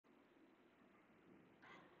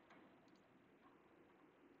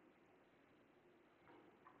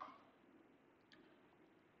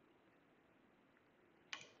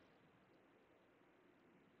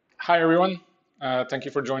Hi, everyone. Thank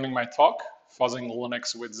you for joining my talk, Fuzzing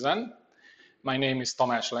Linux with Zen. My name is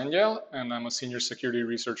Tamas Lengyel, and I'm a senior security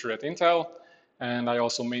researcher at Intel. And I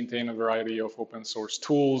also maintain a variety of open source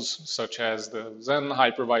tools, such as the Zen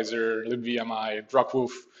hypervisor, libvmi,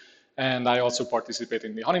 druckwoof, and I also participate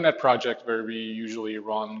in the HoneyNet project, where we usually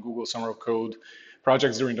run Google Summer of Code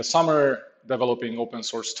projects during the summer, developing open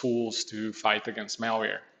source tools to fight against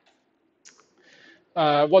malware.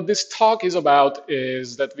 What this talk is about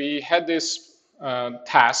is that we had this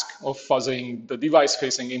task of fuzzing the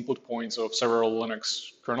device-facing input points of several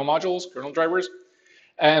Linux kernel modules, kernel drivers,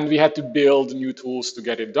 and we had to build new tools to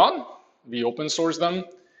get it done. We open sourced them.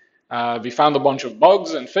 We found a bunch of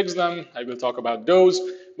bugs and fixed them. I will talk about those.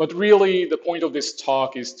 But really, the point of this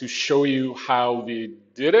talk is to show you how we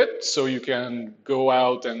did it so you can go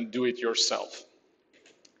out and do it yourself.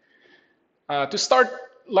 To start,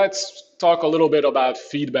 let's talk a little bit about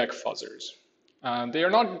feedback fuzzers. They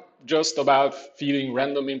are not just about feeding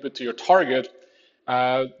random input to your target.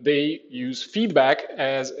 They use feedback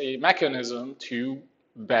as a mechanism to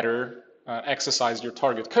better exercise your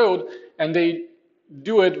target code, and they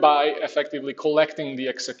do it by effectively collecting the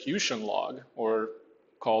execution log, or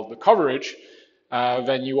called the coverage,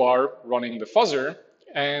 when you are running the fuzzer,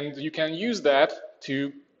 and you can use that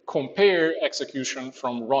to compare execution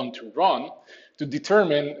from run to run to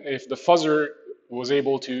determine if the fuzzer was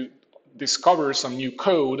able to discover some new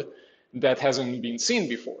code that hasn't been seen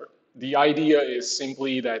before. The idea is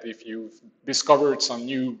simply that if you've discovered some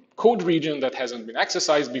new code region that hasn't been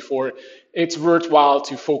exercised before, it's worthwhile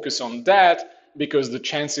to focus on that because the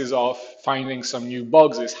chances of finding some new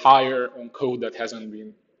bugs is higher on code that hasn't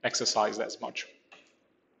been exercised as much.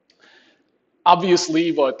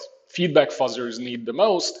 Obviously, what feedback fuzzers need the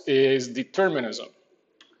most is determinism.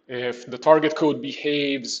 If the target code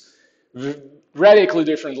behaves radically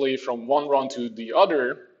differently from one run to the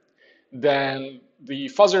other, then the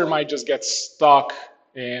fuzzer might just get stuck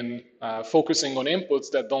in focusing on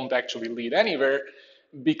inputs that don't actually lead anywhere,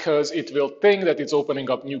 because it will think that it's opening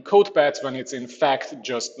up new code paths when it's in fact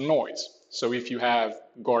just noise. So if you have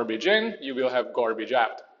garbage in, you will have garbage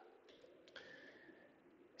out.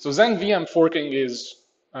 So Zen VM forking is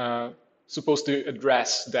supposed to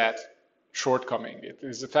address that shortcoming. It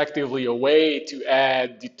is effectively a way to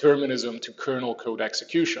add determinism to kernel code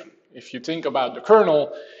execution. If you think about the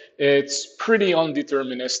kernel, it's pretty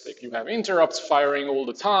undeterministic. You have interrupts firing all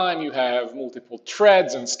the time, you have multiple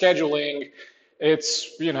threads and scheduling.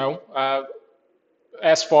 It's,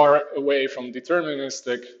 as far away from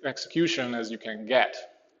deterministic execution as you can get.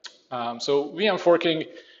 So VM forking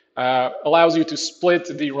allows you to split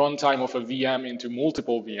the runtime of a VM into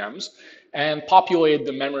multiple VMs and populate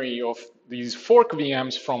the memory of these fork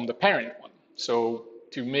VMs from the parent one. So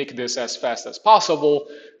to make this as fast as possible,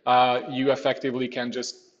 you effectively can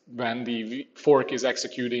just, when the fork is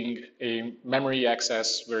executing a memory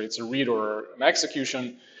access where it's a read or an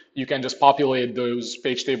execution, you can just populate those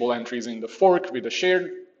page table entries in the fork with a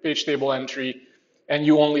shared page table entry, and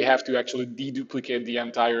you only have to actually deduplicate the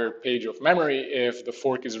entire page of memory if the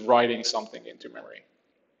fork is writing something into memory.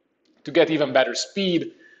 To get even better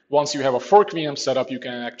speed, once you have a fork VM set up, you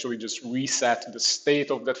can actually just reset the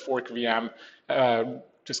state of that fork VM,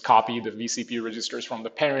 just copy the VCP registers from the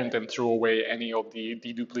parent and throw away any of the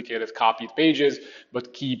deduplicated copied pages,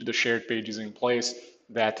 but keep the shared pages in place.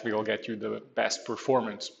 That will get you the best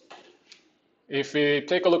performance. If we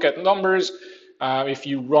take a look at numbers, if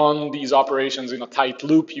you run these operations in a tight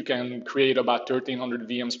loop, you can create about 1,300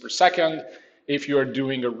 VMs per second. If you are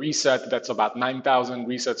doing a reset, that's about 9,000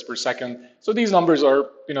 resets per second. So these numbers are,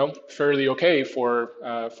 fairly okay for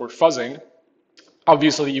fuzzing.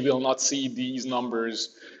 Obviously, you will not see these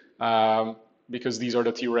numbers because these are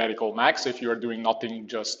the theoretical max if you are doing nothing,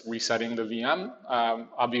 just resetting the VM.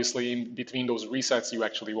 Obviously, in between those resets, you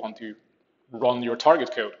actually want to run your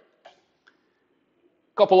target code.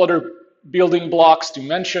 A couple other building blocks to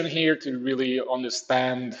mention here to really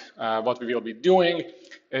understand what we will be doing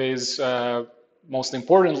is, most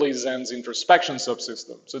importantly, Zen's introspection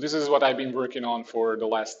subsystem. So this is what I've been working on for the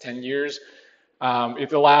last 10 years.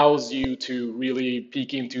 It allows you to really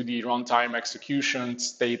peek into the runtime execution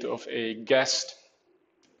state of a guest.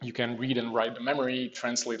 You can read and write the memory,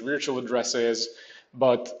 translate virtual addresses,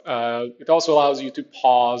 but it also allows you to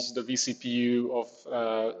pause the vCPU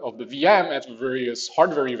of the VM at various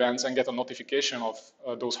hardware events and get a notification of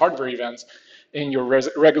those hardware events in your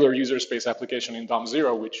regular user space application in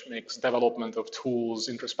DOM0, which makes development of tools,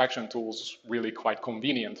 introspection tools, really quite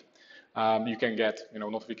convenient. You can get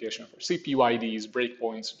notification for CPU IDs,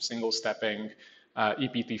 breakpoints, single stepping,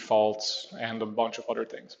 EPT faults, and a bunch of other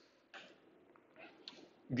things.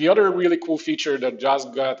 The other really cool feature that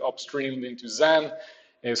just got upstreamed into Zen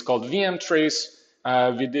is called VM trace.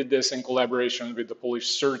 We did this in collaboration with the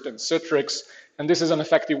Polish CERT and Citrix, and this is an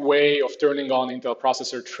effective way of turning on Intel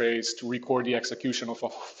processor trace to record the execution of a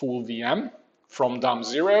full VM from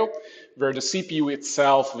DOM0, where the CPU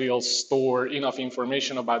itself will store enough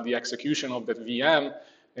information about the execution of that VM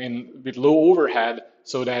with low overhead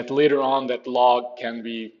so that later on that log can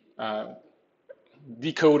be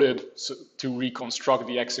decoded to reconstruct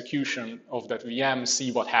the execution of that VM,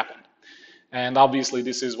 see what happened. And obviously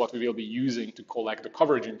this is what we will be using to collect the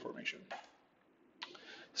coverage information.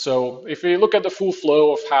 So if we look at the full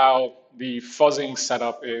flow of how the fuzzing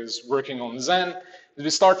setup is working on Zen, we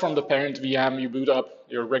start from the parent VM, you boot up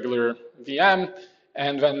your regular VM,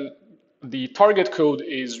 and when the target code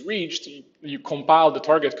is reached, you compile the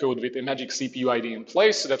target code with a magic CPU ID in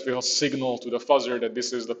place that will signal to the fuzzer that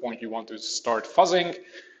this is the point you want to start fuzzing.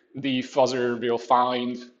 The fuzzer will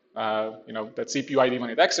find that CPU ID when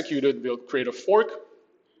it executed, will create a fork,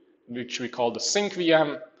 which we call the sync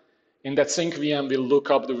VM. In that sync VM, we'll look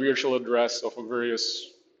up the virtual address of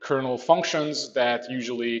various kernel functions that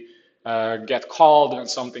usually get called when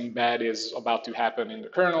something bad is about to happen in the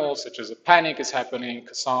kernel, such as a panic is happening,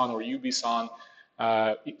 Kazan or UBSON,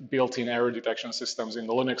 built-in error detection systems in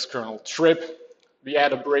the Linux kernel trip. We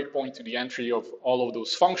add a breakpoint to the entry of all of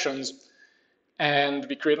those functions, and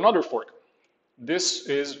we create another fork. This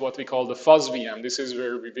is what we call the fuzz VM. This is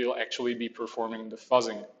where we will actually be performing the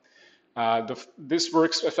fuzzing. This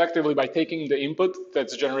works effectively by taking the input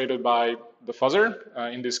that's generated by the fuzzer.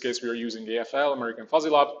 In this case, we are using AFL, American Fuzzy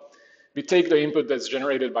Lab. We take the input that's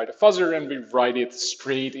generated by the fuzzer and we write it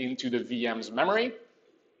straight into the VM's memory,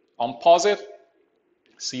 unpause it,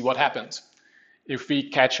 see what happens. If we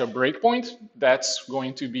catch a breakpoint, that's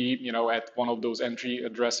going to be at one of those entry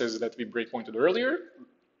addresses that we breakpointed earlier.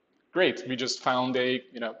 Great, we just found a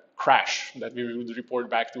crash that we would report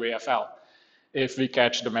back to AFL. If we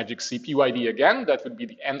catch the magic CPU ID again, that would be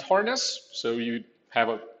the end harness. So you have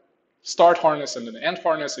a start harness and an end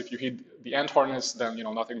harness. If you hit the end harness, then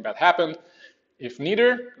nothing bad happened. If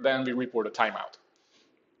neither, then we report a timeout.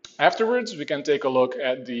 Afterwards, we can take a look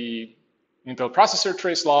at the Intel processor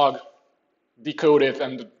trace log, decode it,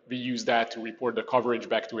 and we use that to report the coverage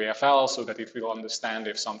back to AFL so that it will understand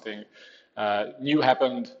if something new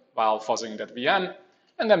happened while fuzzing that VM.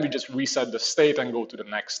 And then we just reset the state and go to the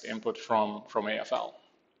next input from AFL.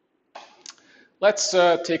 Let's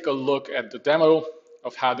take a look at the demo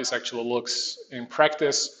of how this actually looks in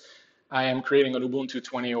practice. I am creating an Ubuntu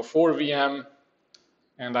 2004 VM,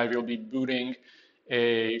 and I will be booting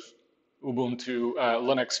a Ubuntu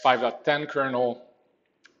Linux 5.10 kernel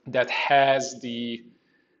that has the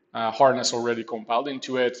harness already compiled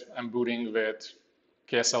into it. I'm booting with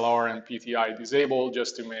KSLR and PTI disabled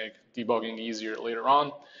just to make debugging easier later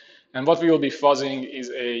on. And what we will be fuzzing is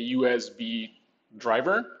a USB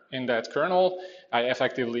driver in that kernel. I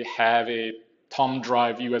effectively have a thumb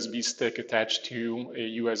drive USB stick attached to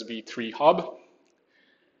a USB 3 hub.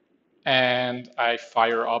 And I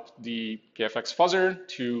fire up the KFX fuzzer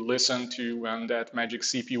to listen to when that magic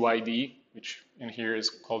CPU ID, which in here is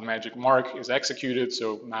called magic mark, is executed.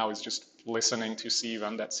 So now it's just listening to see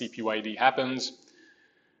when that CPU ID happens.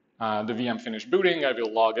 The VM finished booting, I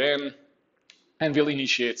will log in, and we'll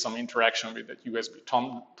initiate some interaction with that USB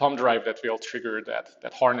thumb drive that will trigger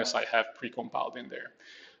that harness I have pre-compiled in there.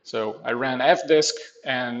 So I ran fdisk,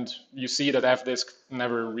 and you see that fdisk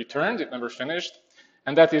never returned, it never finished.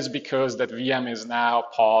 And that is because that VM is now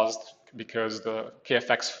paused because the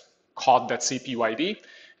KFX caught that CPU ID,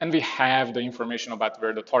 and we have the information about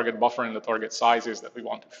where the target buffer and the target size is that we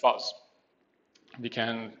want to fuzz. We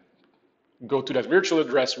can go to that virtual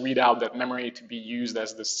address, read out that memory to be used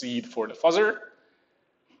as the seed for the fuzzer,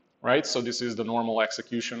 right? So this is the normal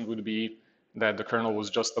execution would be that the kernel was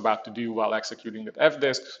just about to do while executing that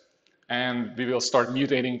fdisk. And we will start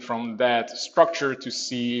mutating from that structure to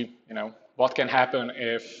see, what can happen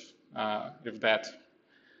if that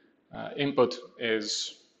input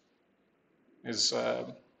is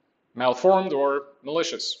malformed or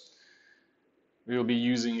malicious. We will be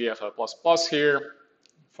using AFL++ here.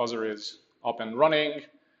 Fuzzer is up and running.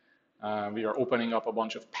 We are opening up a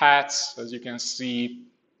bunch of paths, as you can see.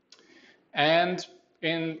 And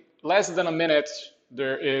in less than a minute,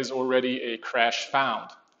 there is already a crash found.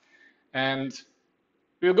 And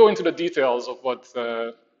we'll go into the details of what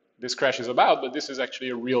this crash is about, but this is actually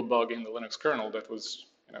a real bug in the Linux kernel that was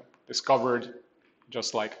discovered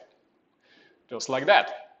just like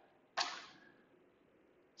that.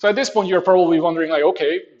 So at this point, you're probably wondering, like,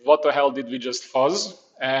 okay, what the hell did we just fuzz?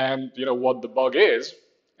 And what the bug is.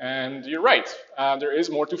 And you're right, there is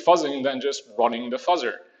more to fuzzing than just running the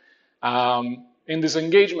fuzzer. In this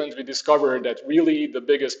engagement, we discovered that really the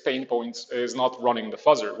biggest pain point is not running the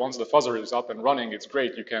fuzzer. Once the fuzzer is up and running, it's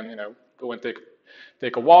great. You can, go and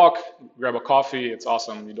take a walk, grab a coffee. It's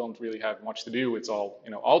awesome. You don't really have much to do. It's all,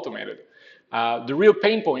 automated. The real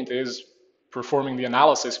pain point is performing the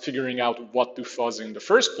analysis, figuring out what to fuzz in the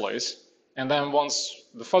first place, and then once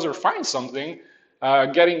the fuzzer finds something,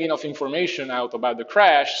 getting enough information out about the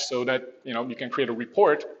crash so that you can create a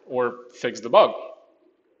report or fix the bug.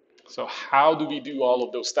 So how do we do all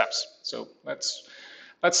of those steps? So let's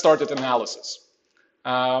start at analysis.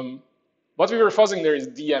 What we were fuzzing there is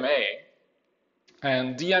DMA,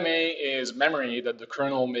 and DMA is memory that the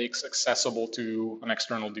kernel makes accessible to an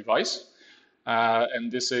external device.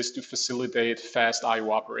 And this is to facilitate fast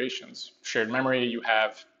I/O operations. Shared memory, you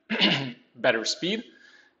have better speed.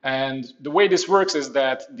 And the way this works is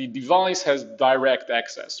that the device has direct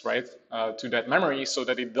access, right, to that memory so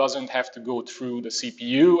that it doesn't have to go through the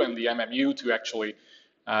CPU and the MMU to actually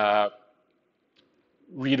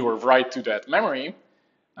read or write to that memory.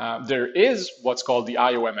 There is what's called the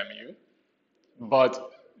IOMMU,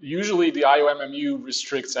 but usually the IOMMU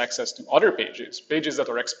restricts access to other pages. Pages that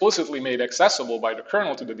are explicitly made accessible by the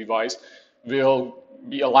kernel to the device will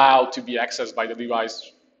be allowed to be accessed by the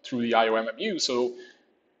device through the IOMMU. So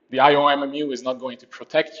the IOMMU is not going to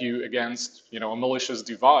protect you against, a malicious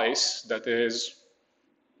device that is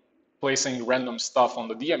placing random stuff on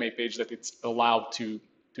the DMA page that it's allowed to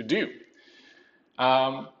do.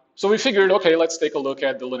 So we figured, okay, let's take a look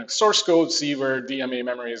at the Linux source code, see where DMA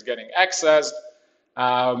memory is getting accessed.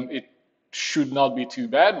 It should not be too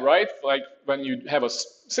bad, right? Like when you have a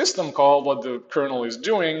system call, what the kernel is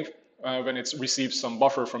doing, when it receives some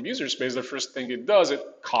buffer from user space, the first thing it does, it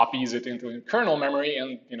copies it into kernel memory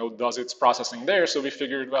and does its processing there. So we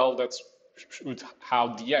figured, well, that's how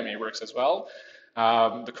DMA works as well.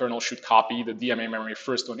 The kernel should copy the DMA memory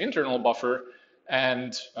first to an internal buffer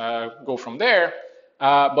and go from there.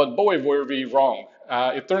 But boy, were we wrong.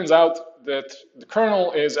 It turns out that the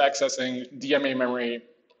kernel is accessing DMA memory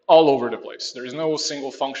all over the place. There is no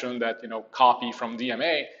single function that copy from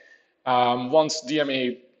DMA. Once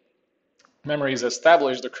DMA memory is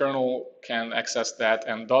established, the kernel can access that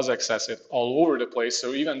and does access it all over the place.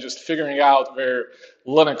 So even just figuring out where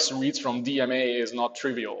Linux reads from DMA is not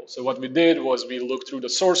trivial. So what we did was we looked through the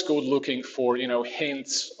source code looking for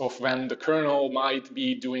hints of when the kernel might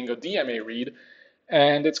be doing a DMA read.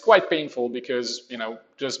 And it's quite painful because,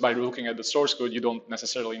 just by looking at the source code, you don't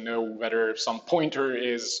necessarily know whether some pointer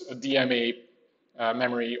is a DMA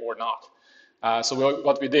memory or not. So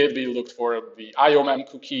what we did, we looked for the IOMM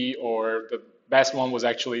cookie, or the best one was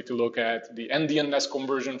actually to look at the endianness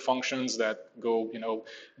conversion functions that go,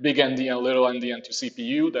 big endian, little endian to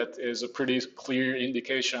CPU. That is a pretty clear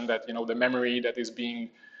indication that, the memory that is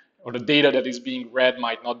being, or the data that is being read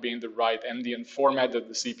might not be in the right endian format that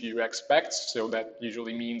the CPU expects. So that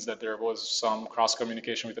usually means that there was some cross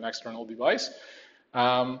communication with an external device.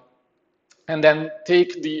 And then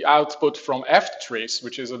take the output from ftrace,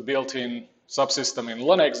 which is a built-in subsystem in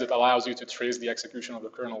Linux that allows you to trace the execution of the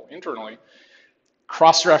kernel internally.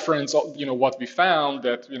 Cross-reference, what we found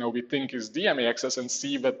that, we think is DMA access and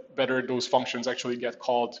see whether those functions actually get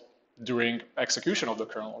called during execution of the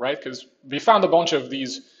kernel, right? Because we found a bunch of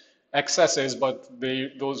these accesses, but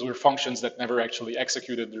those were functions that never actually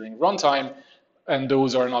executed during runtime, and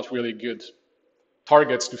those are not really good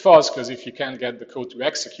targets to fuzz, because if you can't get the code to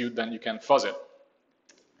execute, then you can fuzz it.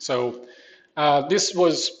 So this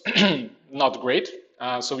was not great.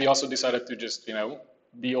 So we also decided to just,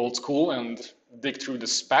 be old school and dig through the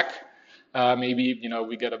spec. Maybe,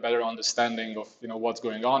 we get a better understanding of, what's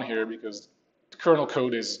going on here, because the kernel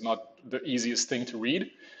code is not the easiest thing to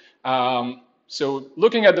read. So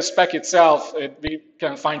looking at the spec itself, we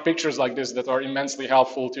can find pictures like this that are immensely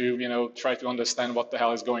helpful to, try to understand what the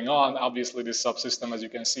hell is going on. Obviously, this subsystem, as you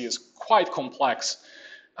can see, is quite complex.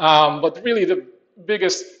 But really, the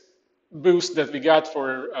biggest boost that we got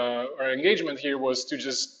for our engagement here was to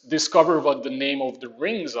just discover what the name of the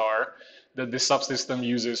rings are that this subsystem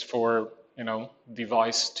uses for,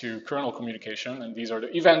 device to kernel communication. And these are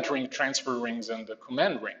the event ring, transfer rings, and the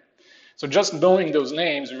command ring. So just knowing those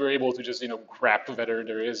names, we were able to just, grab whether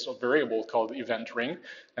there is a variable called event ring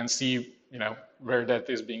and see, where that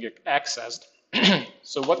is being accessed.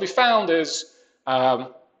 So what we found is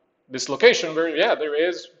this location where, there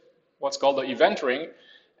is what's called the event ring.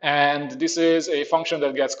 And this is a function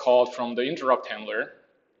that gets called from the interrupt handler.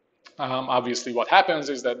 Obviously, what happens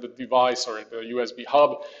is that the device or the USB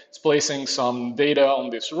hub is placing some data on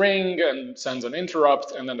this ring and sends an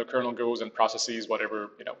interrupt, and then the kernel goes and processes whatever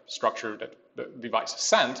structure that the device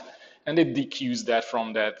sent, and it dequeues that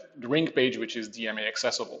from that ring page, which is DMA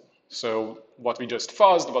accessible. So what we just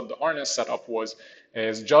fuzzed, what the harness setup was,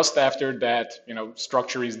 is just after that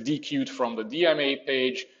structure is dequeued from the DMA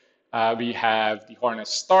page, we have the harness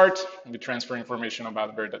start, and we transfer information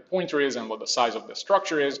about where that pointer is and what the size of the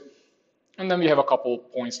structure is. And then we have a couple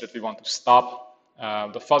points that we want to stop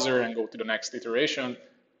the fuzzer and go to the next iteration.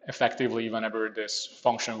 Effectively, whenever this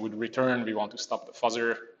function would return, we want to stop the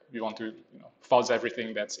fuzzer. We want to fuzz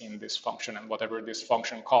everything that's in this function and whatever this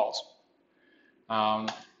function calls.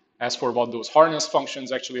 As for what those harness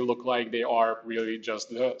functions actually look like, they are really just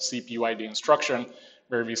the CPU ID instruction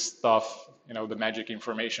where we stuff the magic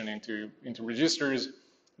information into registers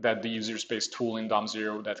that the user space tool in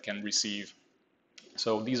DOM0 that can receive.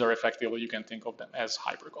 So these are effectively, you can think of them as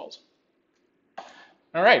hypercalls.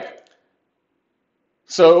 All right.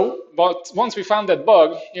 So, but once we found that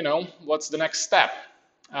bug, what's the next step?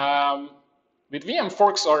 With VM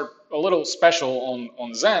forks are a little special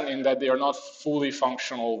on Zen in that they are not fully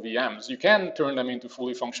functional VMs. You can turn them into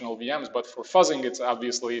fully functional VMs, but for fuzzing, it's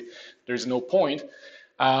obviously, there's no point.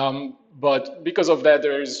 But because of that,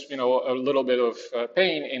 there's a little bit of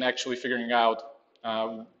pain in actually figuring out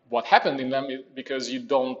what happened in them, because you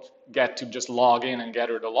don't get to just log in and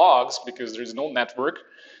gather the logs because there's no network,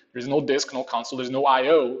 there's no disk, no console, there's no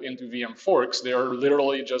I/O into VM forks. They are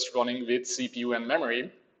literally just running with CPU and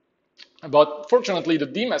memory. But fortunately, the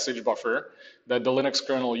D-message buffer that the Linux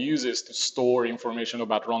kernel uses to store information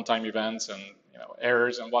about runtime events and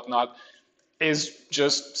errors and whatnot is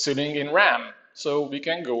just sitting in RAM. So we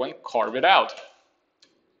can go and carve it out.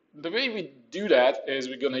 The way we do that is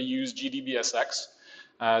we're going to use GDBSX.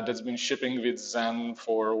 That's been shipping with Zen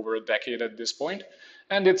for over a decade at this point.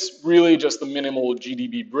 And it's really just a minimal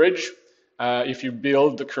GDB bridge. If you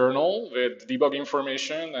build the kernel with debug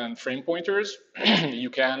information and frame pointers, you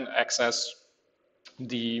can access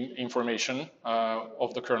the information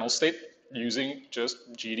of the kernel state using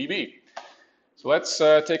just GDB. So let's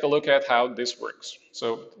take a look at how this works.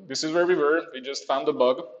 So this is where we were. We just found the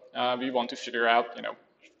bug. We want to figure out,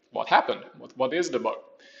 what happened. What is the bug?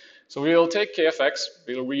 So we'll take KFX,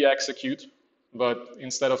 we'll re-execute, but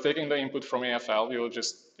instead of taking the input from AFL, we'll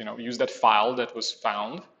just use that file that was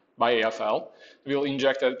found by AFL. We'll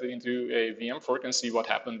inject that into a VM fork and see what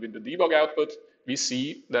happened with the debug output. We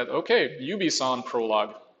see that, okay, ubson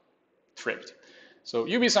prolog tripped. So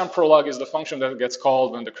ubson prolog is the function that gets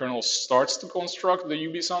called when the kernel starts to construct the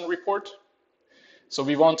ubson report. So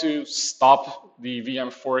we want to stop the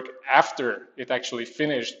VM fork after it actually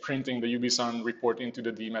finished printing the ubson report into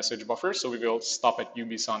the D-message buffer. So we will stop at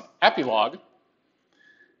ubson epilog.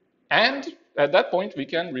 And at that point, we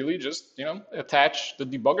can really just attach the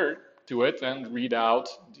debugger to it and read out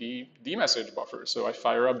the D-message buffer. So I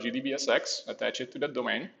fire up GDBSX, attach it to that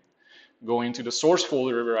domain, go into the source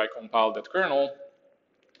folder where I compiled that kernel,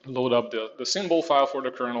 load up the symbol file for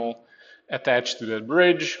the kernel, attach to that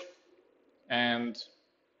bridge, and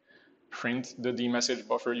print the D-message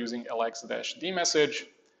buffer using lx-dmessage.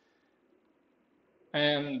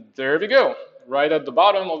 And there we go. Right at the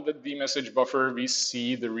bottom of the D-message buffer, we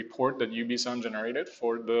see the report that ubson generated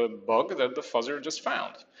for the bug that the fuzzer just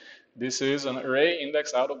found. This is an array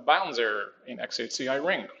index out of bounds error in XHCI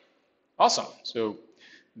ring. Awesome. So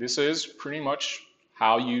this is pretty much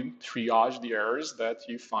how you triage the errors that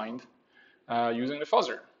you find using the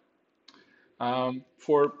fuzzer.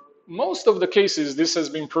 For most of the cases, this has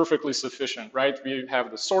been perfectly sufficient, right? We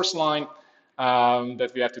have the source line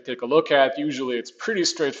that we have to take a look at. Usually it's pretty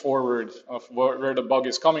straightforward of where the bug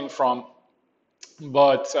is coming from,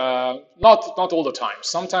 but not all the time.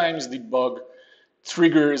 Sometimes the bug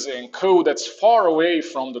triggers in code that's far away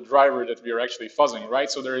from the driver that we are actually fuzzing,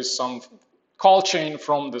 right? So there is some call chain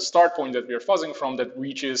from the start point that we are fuzzing from that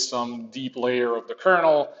reaches some deep layer of the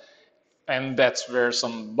kernel, and that's where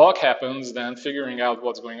some bug happens. Then figuring out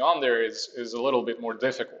what's going on there is a little bit more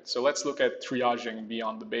difficult. So let's look at triaging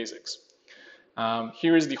beyond the basics.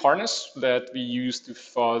 Here is the harness that we use to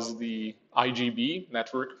fuzz the IGB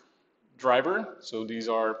network driver. So these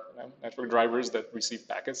are network drivers that receive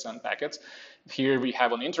packets and packets. Here we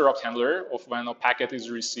have an interrupt handler of when a packet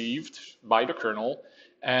is received by the kernel,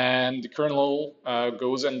 and the kernel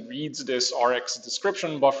goes and reads this RX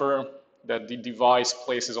description buffer that the device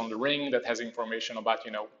places on the ring that has information about,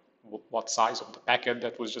 what size of the packet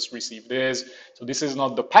that was just received is. So this is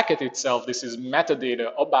not the packet itself, this is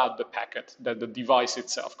metadata about the packet that the device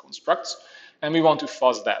itself constructs. And we want to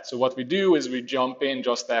fuzz that. So what we do is we jump in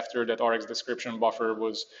just after that RX description buffer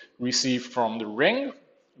was received from the ring.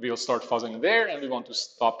 We'll start fuzzing there, and we want to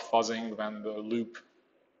stop fuzzing when the loop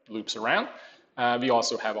loops around. We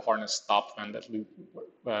also have a harness stop when that loop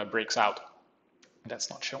breaks out.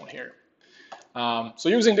 That's not shown here. So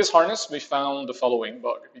using this harness, we found the following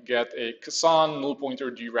bug. We get a Kazan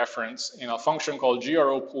null-pointer dereference in a function called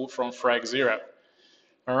GRO pull from frag0.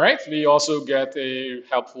 All right, we also get a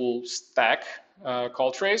helpful stack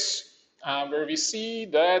call trace where we see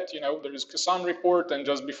that, there is Kazan report, and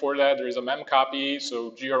just before that there is a mem copy.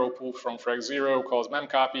 So GRO pull from frag0 calls mem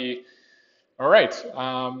copy. All right,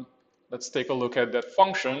 let's take a look at that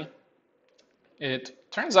function. It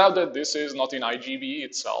turns out that this is not in IGB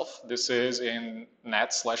itself. This is in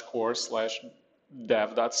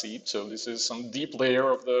net/core/dev.c. So this is some deep layer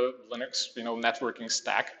of the Linux, networking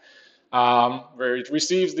stack, where it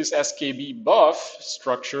receives this skb buff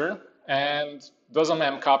structure and does a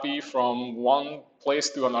mem copy from one place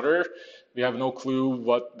to another. We have no clue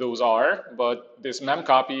what those are, but this mem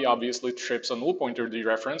copy obviously trips a null-pointer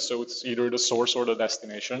dereference, so it's either the source or the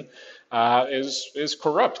destination, is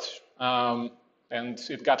corrupt. And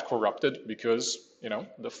it got corrupted because,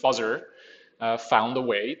 the fuzzer found a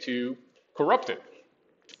way to corrupt it.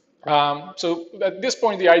 So at this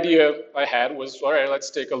point, the idea I had was, all right, let's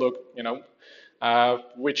take a look,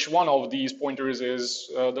 which one of these pointers is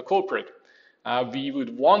the culprit. We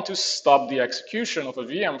would want to stop the execution of a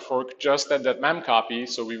VM fork just at that mem copy,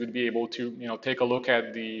 so we would be able to, take a look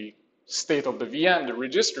at the state of the VM, the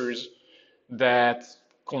registers that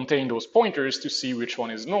contain those pointers to see which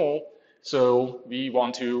one is null. So we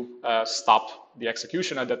want to stop the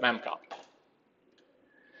execution at that mem copy.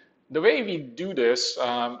 The way we do this,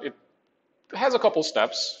 it has a couple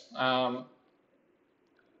steps, and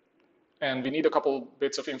we need a couple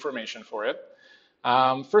bits of information for it.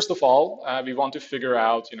 First of all, we want to figure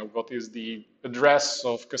out, what is the address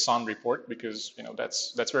of Kazan report, because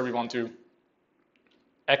that's where we want to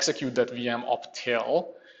execute that VM up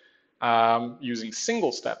till using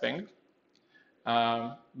single stepping.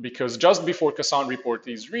 Because just before Kazan report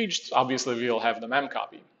is reached, obviously we'll have the mem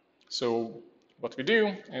copy. So what we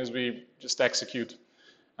do is we just execute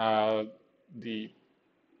the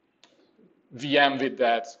VM with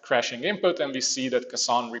that crashing input, and we see that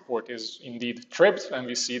Kazan report is indeed tripped, and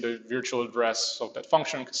we see the virtual address of that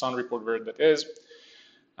function, Kazan report, where that is.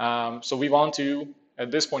 So we want to, at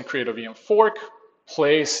this point, create a VM fork,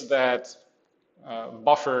 place that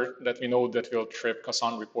buffer that we know that will trip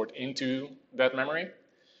Kazan report into that memory.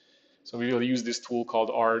 So we will use this tool called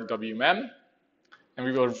rwmem, and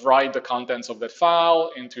we will write the contents of that file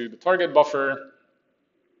into the target buffer.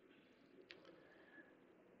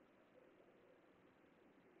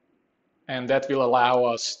 And that will allow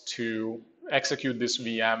us to execute this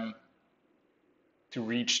VM to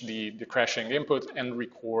reach the crashing input and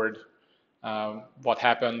record what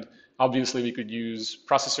happened. Obviously, we could use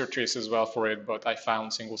processor trace as well for it, but I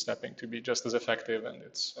found single stepping to be just as effective, and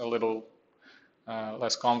it's a little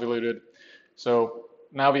less convoluted. So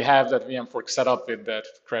now we have that VM fork set up with that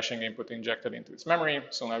crashing input injected into its memory.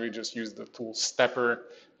 So now we just use the tool stepper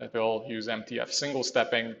that will use MTF single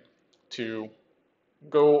stepping to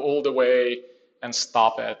go all the way and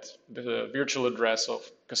stop at the virtual address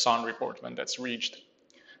of Kazan report when that's reached.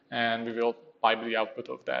 And we will pipe the output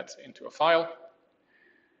of that into a file.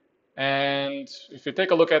 And if you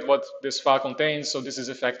take a look at what this file contains, so this is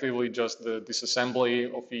effectively just the disassembly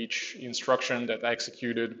of each instruction that I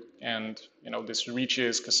executed, and this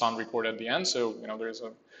reaches Kazan report at the end. So there's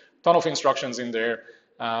a ton of instructions in there.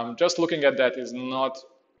 Just looking at that is not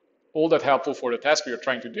all that helpful for the task we are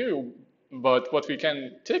trying to do, but what we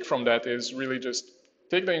can take from that is really just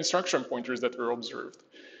take the instruction pointers that were observed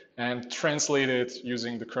and translate it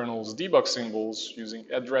using the kernel's debug symbols using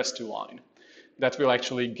address to line. That will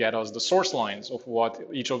actually get us the source lines of what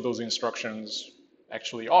each of those instructions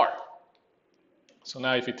actually are. So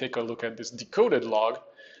now if we take a look at this decoded log,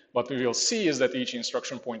 what we will see is that each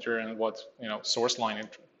instruction pointer and what source line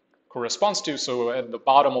it corresponds to. So at the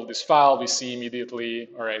bottom of this file, we see immediately,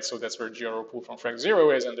 all right, so that's where GRO pull from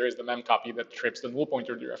frag0 is, and there is the mem copy that trips the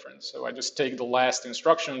null-pointer dereference. So I just take the last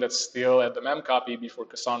instruction that's still at the mem copy before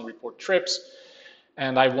Kazan report trips,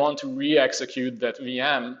 and I want to re-execute that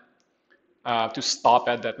VM to stop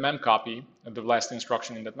at that mem copy, at the last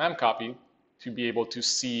instruction in that mem copy, to be able to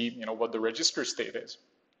see what the register state is.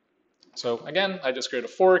 So again, I just create a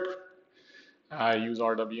fork. I use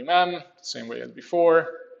rwmem, same way as before.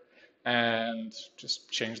 and just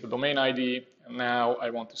change the domain ID. And now I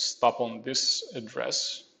want to stop on this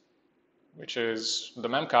address, which is the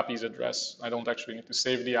memcopy's address. I don't actually need to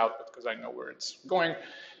save the output because I know where it's going.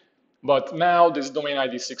 But now this domain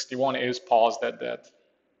ID 61 is paused at that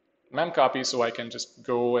memcopy, so I can just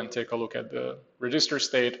go and take a look at the register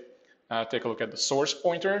state, take a look at the source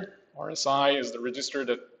pointer. RSI is the register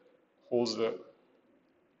that holds the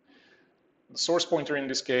source pointer in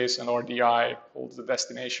this case, and RDI holds the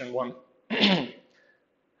destination one.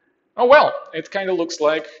 Oh well, it kind of looks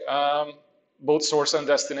like both source and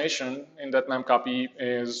destination in that memcopy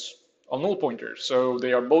is a null pointer, so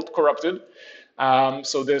they are both corrupted.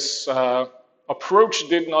 So this approach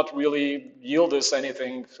did not really yield us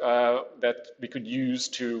anything that we could use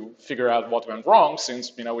to figure out what went wrong,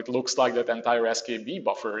 since it looks like that entire SKB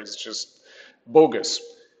buffer is just bogus.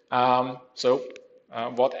 So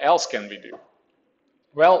what else can we do?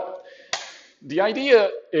 Well, the idea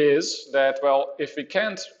is that, well, if we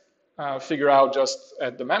can't figure out just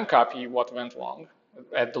at the memcopy what went wrong,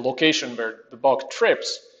 at the location where the bug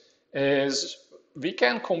trips, is we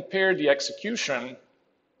can compare the execution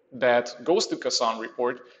that goes to Kazan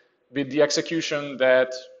report with the execution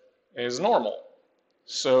that is normal.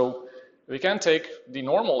 So we can take the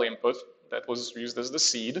normal input that was used as the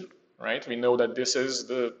seed, right? We know that this is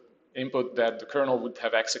the input that the kernel would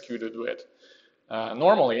have executed with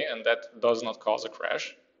normally, and that does not cause a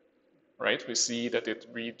crash, right? We see that it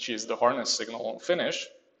reaches the harness signal on finish.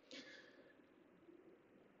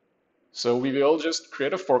 So we will just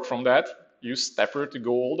create a fork from that, use stepper to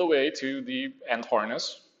go all the way to the end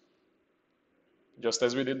harness, just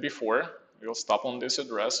as we did before. We'll stop on this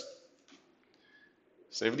address,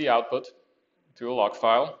 save the output to a log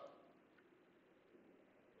file.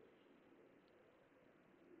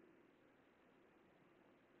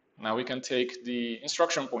 Now we can take the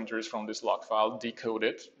instruction pointers from this log file, decode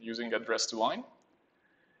it using address to line,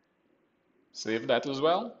 save that as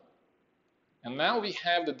well. And now we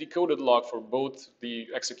have the decoded log for both the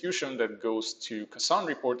execution that goes to Kazan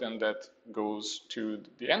report and that goes to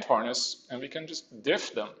the end harness, and we can just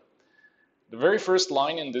diff them. The very first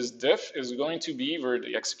line in this diff is going to be where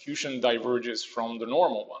the execution diverges from the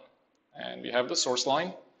normal one. And we have the source line.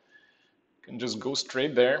 You can just go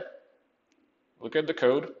straight there, look at the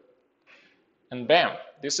code, and bam,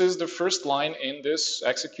 this is the first line in this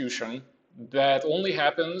execution that only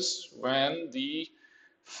happens when the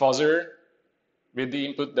fuzzer with the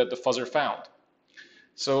input that the fuzzer found.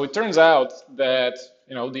 So it turns out that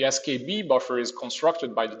the SKB buffer is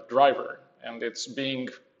constructed by the driver, and it's being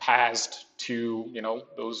passed to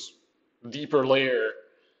those deeper layer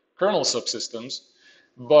kernel subsystems.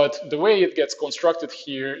 But the way it gets constructed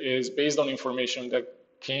here is based on information that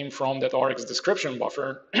came from that RX description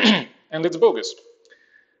buffer, and it's bogus.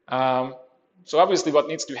 So obviously what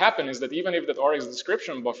needs to happen is that even if that RX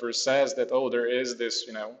description buffer says that, oh, there is this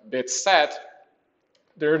bit set,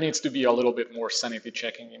 there needs to be a little bit more sanity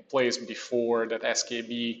checking in place before that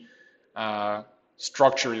SKB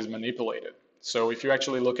structure is manipulated. So if you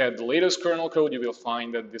actually look at the latest kernel code, you will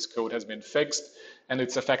find that this code has been fixed, and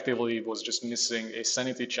it's effectively was just missing a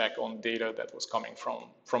sanity check on data that was coming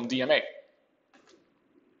from DMA.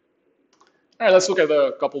 All right, let's look at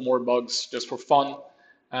a couple more bugs just for fun.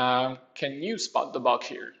 Can you spot the bug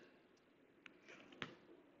here?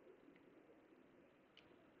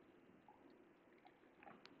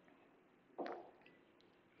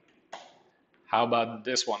 How about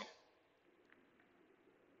this one?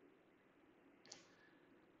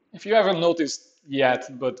 If you haven't noticed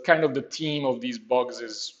yet, but kind of the theme of these bugs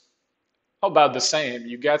is about the same.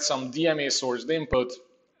 You get some DMA sourced input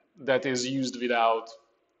that is used without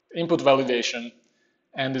input validation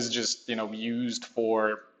and is just used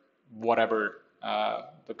for whatever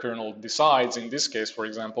the kernel decides. In this case, for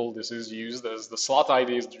example, this is used as the slot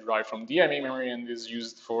ID is derived from DMA memory and is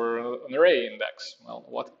used for an array index. Well,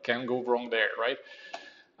 what can go wrong there, right?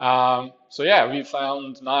 So yeah, we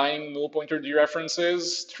found 9 null-pointer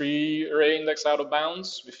dereferences, 3 array index out of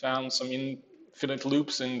bounds. We found some infinite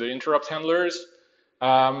loops in the interrupt handlers,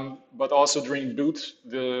 but also during boot,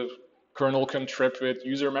 the kernel can trip with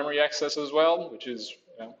user memory access as well, which is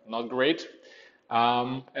not great.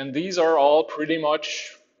 And these are all pretty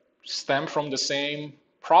much stem from the same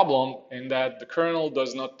problem in that the kernel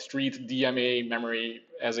does not treat DMA memory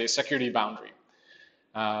as a security boundary.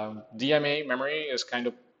 DMA memory is kind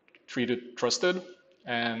of treated trusted,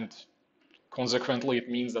 and consequently it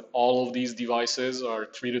means that all of these devices are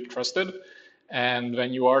treated trusted. And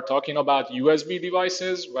when you are talking about USB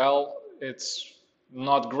devices, well, it's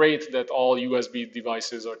not great that all USB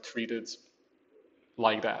devices are treated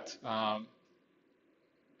like that.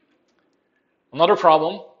 Another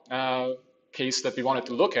problem case that we wanted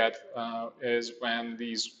to look at is when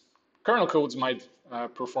these kernel codes might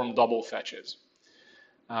perform double fetches.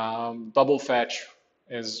 Double fetch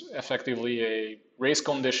is effectively a race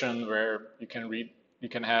condition where you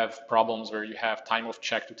can have problems where you have time of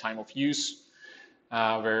check to time of use,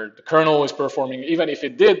 where the kernel is performing, even if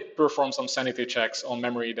it did perform some sanity checks on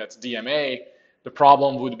memory that's DMA, the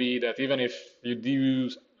problem would be that even if you do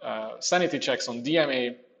sanity checks on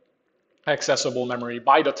DMA accessible memory,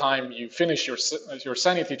 by the time you finish your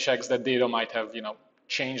sanity checks, that data might have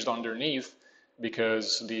changed underneath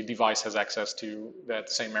because the device has access to that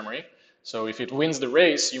same memory. So if it wins the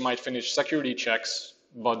race, you might finish security checks,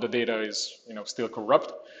 but the data is still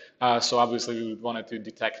corrupt. So obviously we wanted to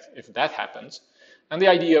detect if that happens. And the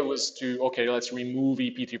idea was to, okay, let's remove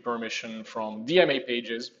EPT permission from DMA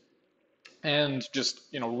pages and just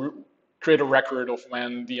create a record of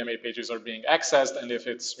when DMA pages are being accessed, and if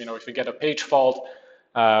it's if you get a page fault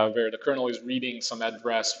where the kernel is reading some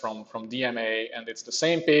address from DMA and it's the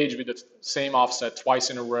same page with the same offset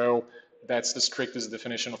twice in a row, that's the strictest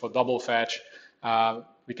definition of a double fetch.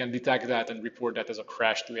 We can detect that and report that as a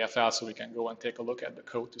crash to FL, so we can go and take a look at the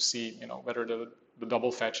code to see whether the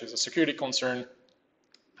double fetch is a security concern.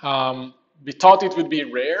 We thought it would be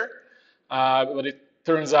rare, but it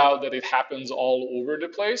turns out that it happens all over the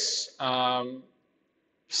place.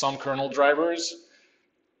 Some kernel drivers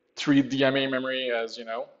treat DMA memory as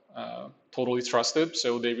totally trusted,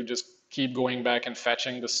 so they would just keep going back and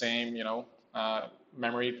fetching the same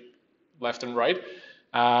memory left and right.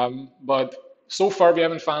 But so far we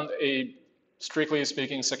haven't found a strictly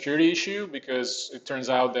speaking security issue, because it turns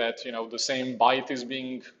out that the same byte is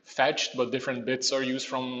being fetched, but different bits are used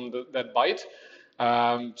from that byte.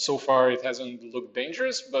 So far it hasn't looked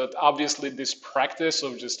dangerous, but obviously this practice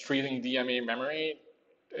of just treating DMA memory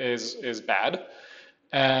is bad,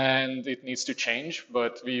 and it needs to change.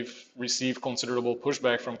 But we've received considerable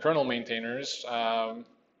pushback from kernel maintainers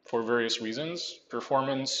for various reasons: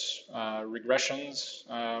 performance, regressions,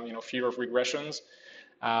 fear of regressions.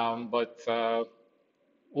 But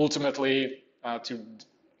ultimately, to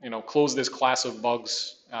close this class of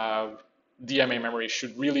bugs, DMA memory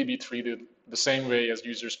should really be treated the same way as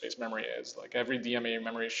user space memory is. Like, every DMA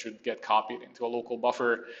memory should get copied into a local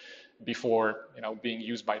buffer before being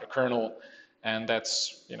used by the kernel, and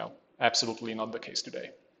that's absolutely not the case today.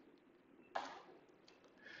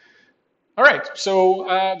 All right,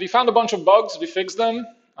 so we found a bunch of bugs, we fixed them,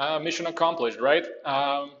 mission accomplished, right?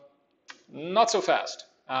 Not so fast.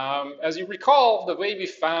 As you recall, the way we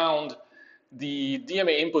found the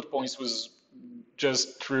DMA input points was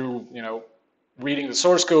just through reading the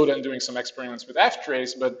source code and doing some experiments with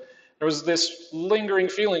ftrace, but there was this lingering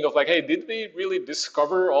feeling of like, hey, did we really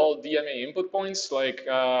discover all DMA input points? Like,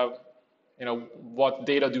 what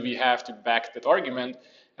data do we have to back that argument?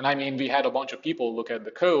 And I mean, we had a bunch of people look at the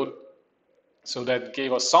code, so that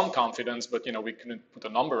gave us some confidence, but we couldn't put a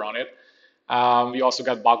number on it. We also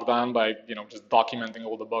got bogged down by just documenting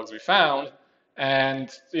all the bugs we found, and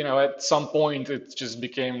at some point it just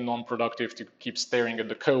became non-productive to keep staring at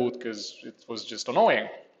the code because it was just annoying.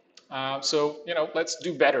 So let's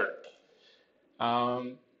do better.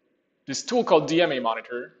 This tool called DMA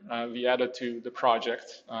Monitor we added to the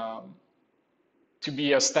project to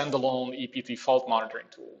be a standalone EPT fault monitoring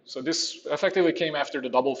tool. So this effectively came after the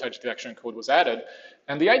double fetch detection code was added.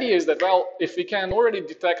 And the idea is that, well, if we can already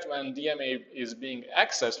detect when DMA is being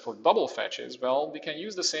accessed for double fetches, well, we can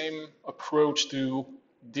use the same approach to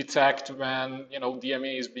detect when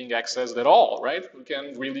DMA is being accessed at all, right? We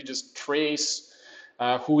can really just trace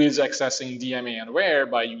who is accessing DMA and where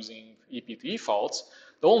by using EPT faults.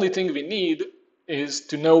 The only thing we need is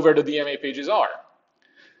to know where the DMA pages are.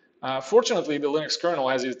 Fortunately, the Linux kernel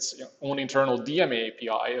has its own internal DMA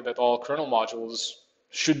API that all kernel modules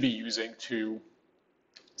should be using to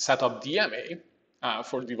set up DMA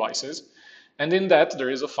for devices. And in that,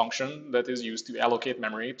 there is a function that is used to allocate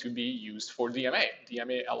memory to be used for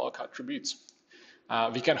DMA alloc attributes.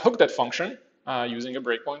 We can hook that function using a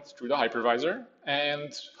breakpoint through the hypervisor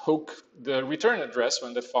and hook the return address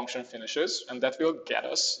when the function finishes, and that will get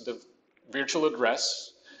us the virtual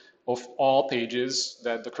address of all pages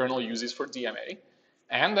that the kernel uses for DMA.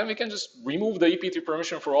 And then we can just remove the EPT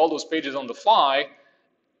permission for all those pages on the fly,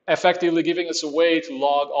 effectively giving us a way to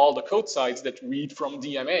log all the code sites that read from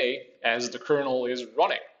DMA as the kernel is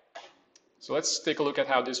running. So let's take a look at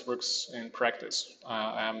how this works in practice.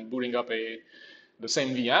 I'm booting up the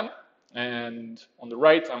same VM, and on the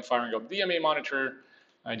right, I'm firing up DMA Monitor.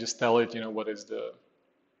 I just tell it, what is the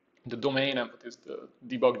domain and what is the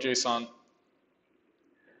debug JSON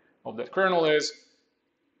of that kernel is.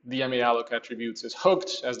 DMA alloc attributes is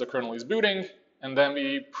hooked as the kernel is booting, and then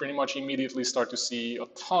we pretty much immediately start to see a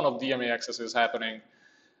ton of DMA accesses happening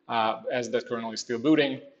as that kernel is still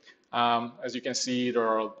booting. As you can see, there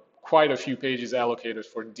are quite a few pages allocated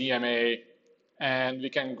for DMA, and we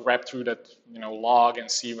can grab through that log and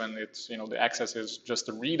see when it's the access is just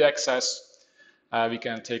a read access. We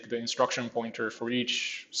can take the instruction pointer for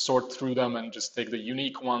each, sort through them, and just take the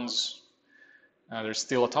unique ones. There's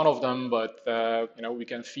still a ton of them, but we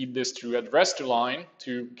can feed this through address to line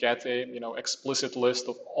to get a explicit list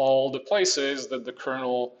of all the places that the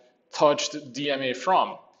kernel touched DMA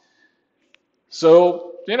from.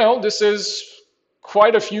 So this is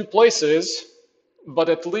quite a few places, but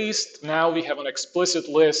at least now we have an explicit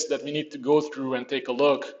list that we need to go through and take a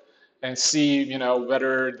look and see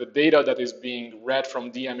whether the data that is being read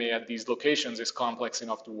from DMA at these locations is complex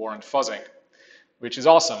enough to warrant fuzzing, which is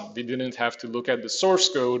awesome. We didn't have to look at the source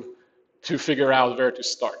code to figure out where to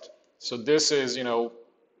start. So this is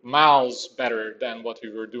miles better than what we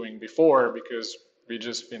were doing before, because we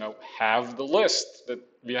just have the list that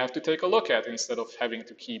we have to take a look at instead of having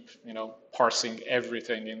to keep parsing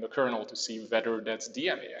everything in the kernel to see whether that's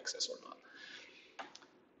DMA access or not.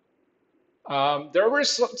 There were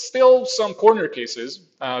still some corner cases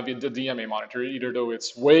with the DMA monitor, either though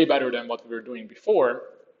it's way better than what we were doing before.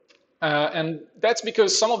 And that's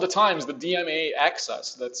because some of the times the DMA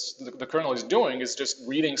access that's the kernel is doing is just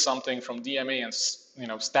reading something from DMA and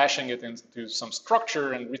stashing it into some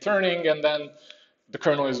structure and returning, and then the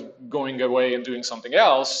kernel is going away and doing something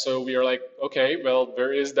else. So we are like, okay, well,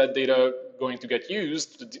 where is that data going to get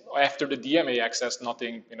used? After the DMA access,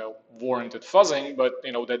 nothing warranted fuzzing, but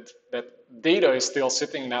that data is still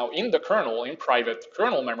sitting now in the kernel, in private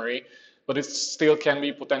kernel memory, but it still can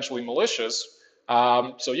be potentially malicious.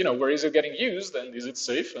 So where is it getting used, and is it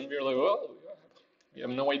safe? And we're like, well, we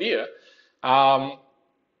have no idea.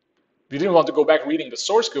 We didn't want to go back reading the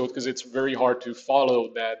source code because it's very hard to follow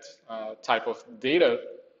that type of data,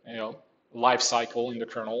 life cycle in the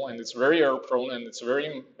kernel, and it's very error prone and it's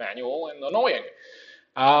very manual and annoying.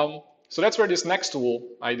 So that's where this next tool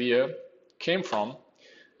idea came from,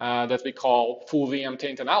 that we call full VM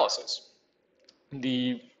taint analysis.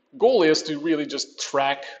 The goal is to really just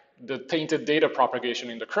track the tainted data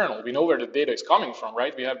propagation in the kernel. We know where the data is coming from,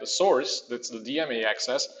 right? We have the source, that's the DMA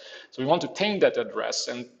access. So we want to taint that address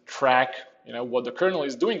and track, what the kernel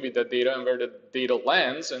is doing with that data and where the data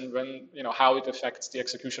lands, and when, how it affects the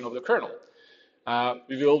execution of the kernel.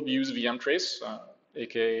 We will use vmtrace,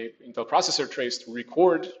 aka Intel processor trace, to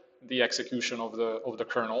record the execution of the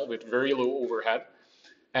kernel with very low overhead.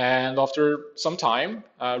 And after some time,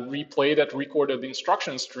 replay that recorded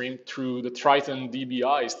instruction stream through the Triton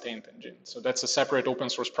DBI's taint engine. So that's a separate open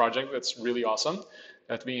source project that's really awesome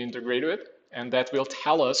that we integrate with, and that will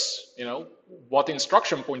tell us, what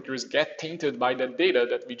instruction pointers get tainted by that data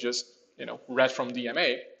that we just, read from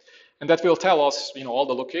DMA. And that will tell us, all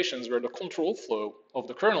the locations where the control flow of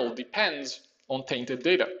the kernel depends on tainted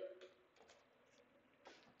data.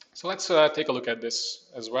 So let's take a look at this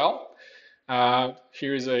as well.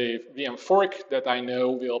 Here's a VM fork that I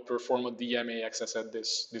know will perform a DMA access at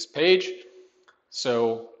this page.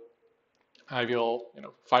 So I will,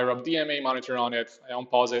 fire up DMA, monitor on it, I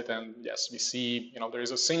unpause it, and yes, we see, there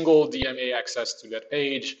is a single DMA access to that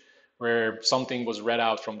page where something was read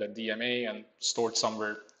out from that DMA and stored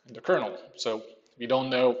somewhere in the kernel. So we don't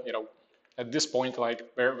know, at this point, like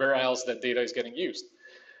where else that data is getting used.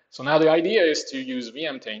 So now the idea is to use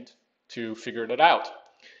vmtaint to figure that out.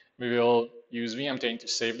 We will use vmtaint to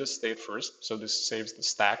save the state first. So this saves the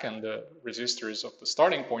stack and the registers of the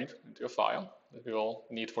starting point into a file that we will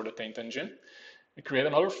need for the taint engine. We create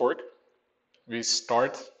another fork. We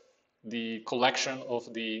start the collection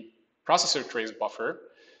of the processor trace buffer.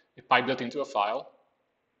 We pipe that into a file.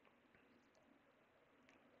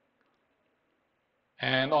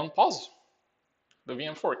 And on pause the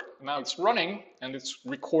VM fork. Now it's running and it's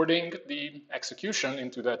recording the execution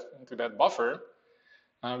into that buffer.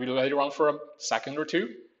 We let it run for a second or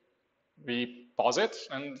two. We pause it,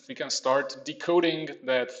 and we can start decoding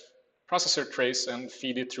that processor trace and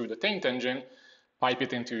feed it through the taint engine, pipe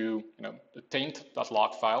it into the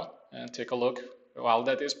taint.log file, and take a look while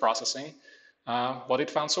that is processing what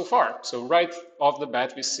it found so far. So right off the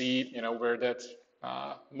bat, we see where that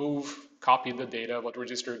move copied the data, what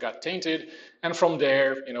register got tainted, and from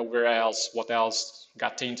there, what else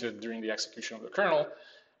got tainted during the execution of the kernel.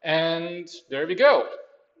 And there we go.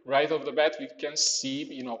 Right off the bat, we can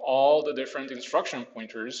see, all the different instruction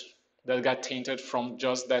pointers that got tainted from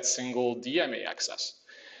just that single DMA access.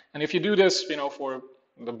 And if you do this, for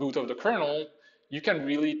the boot of the kernel, you can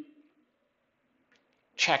really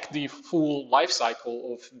check the full life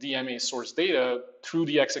cycle of DMA source data through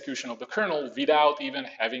the execution of the kernel without even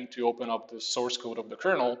having to open up the source code of the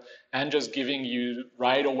kernel, and just giving you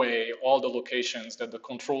right away all the locations that the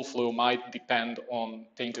control flow might depend on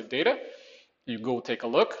tainted data. You go take a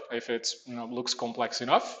look. If it looks complex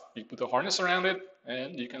enough, you put a harness around it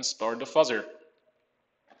and you can start the fuzzer.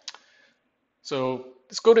 So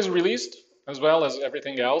this code is released as well as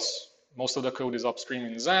everything else. Most of the code is upstream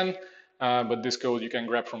in Zen, but this code you can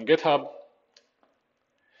grab from GitHub.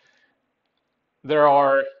 There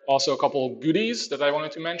are also a couple of goodies that I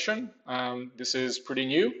wanted to mention. This is pretty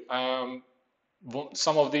new.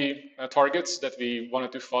 Some of the targets that we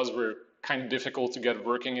wanted to fuzz were kind of difficult to get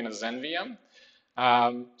working in a Zen VM.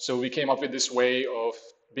 So we came up with this way of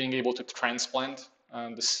being able to transplant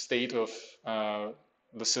the state of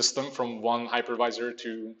the system from one hypervisor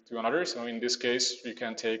to another. So in this case, you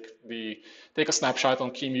can take a snapshot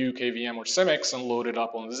on QEMU, KVM, or Symix and load it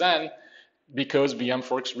up on Zen, because VM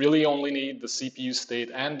forks really only need the CPU state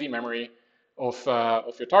and the memory of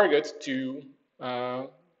your target to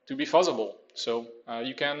be fuzzable. So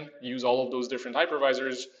you can use all of those different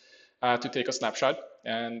hypervisors to take a snapshot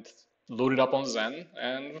and load it up on Zen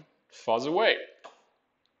and fuzz away.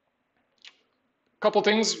 Couple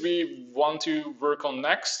things we want to work on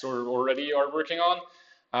next, or already are working on.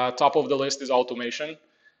 Top of the list is automation.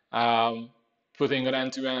 Putting an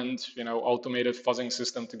end-to-end, automated fuzzing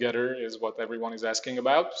system together is what everyone is asking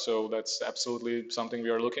about. So that's absolutely something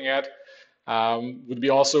we are looking at. Would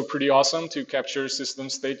be also pretty awesome to capture system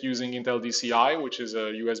state using Intel DCI, which is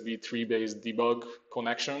a USB 3-based debug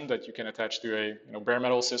connection that you can attach to a bare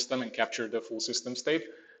metal system and capture the full system state.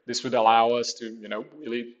 This would allow us to,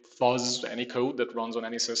 really fuzz any code that runs on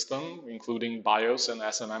any system, including BIOS and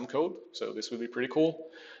SMM code. So this would be pretty cool.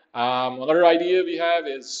 Another idea we have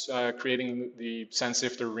is creating the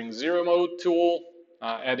SenseSifter Ring 0 mode tool,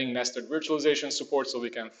 adding nested virtualization support so we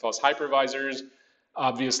can fuzz hypervisors.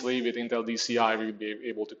 Obviously, with Intel DCI, we would be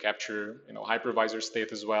able to capture, hypervisor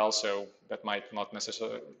state as well. So that might not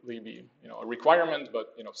necessarily be, a requirement,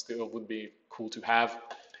 but still would be cool to have.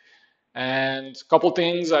 And a couple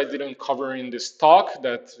things I didn't cover in this talk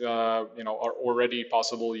that are already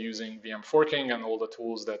possible using VM forking and all the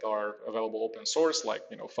tools that are available open source, like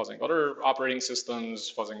fuzzing other operating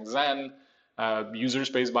systems, fuzzing Zen. User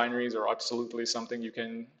space binaries are absolutely something you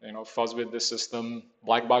can fuzz with this system,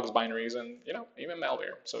 black box binaries, and even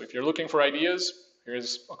malware. So if you're looking for ideas,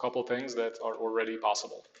 here's a couple things that are already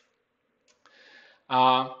possible.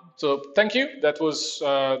 So thank you. That was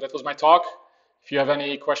my talk. If you have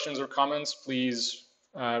any questions or comments, please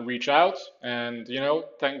reach out. And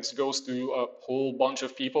thanks goes to a whole bunch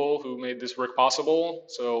of people who made this work possible.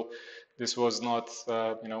 So this was not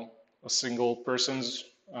a single person's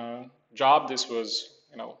job. This was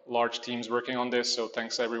large teams working on this. So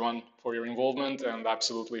thanks everyone for your involvement, and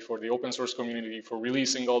absolutely for the open source community for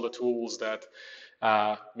releasing all the tools that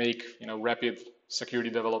make rapid security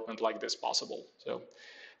development like this possible. So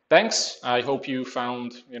thanks. I hope you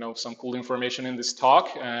found some cool information in this talk,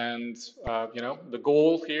 and the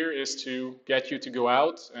goal here is to get you to go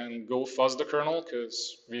out and go fuzz the kernel,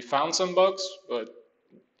 because we found some bugs, but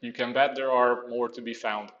you can bet there are more to be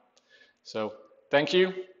found. So thank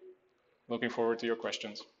you. Looking forward to your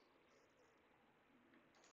questions.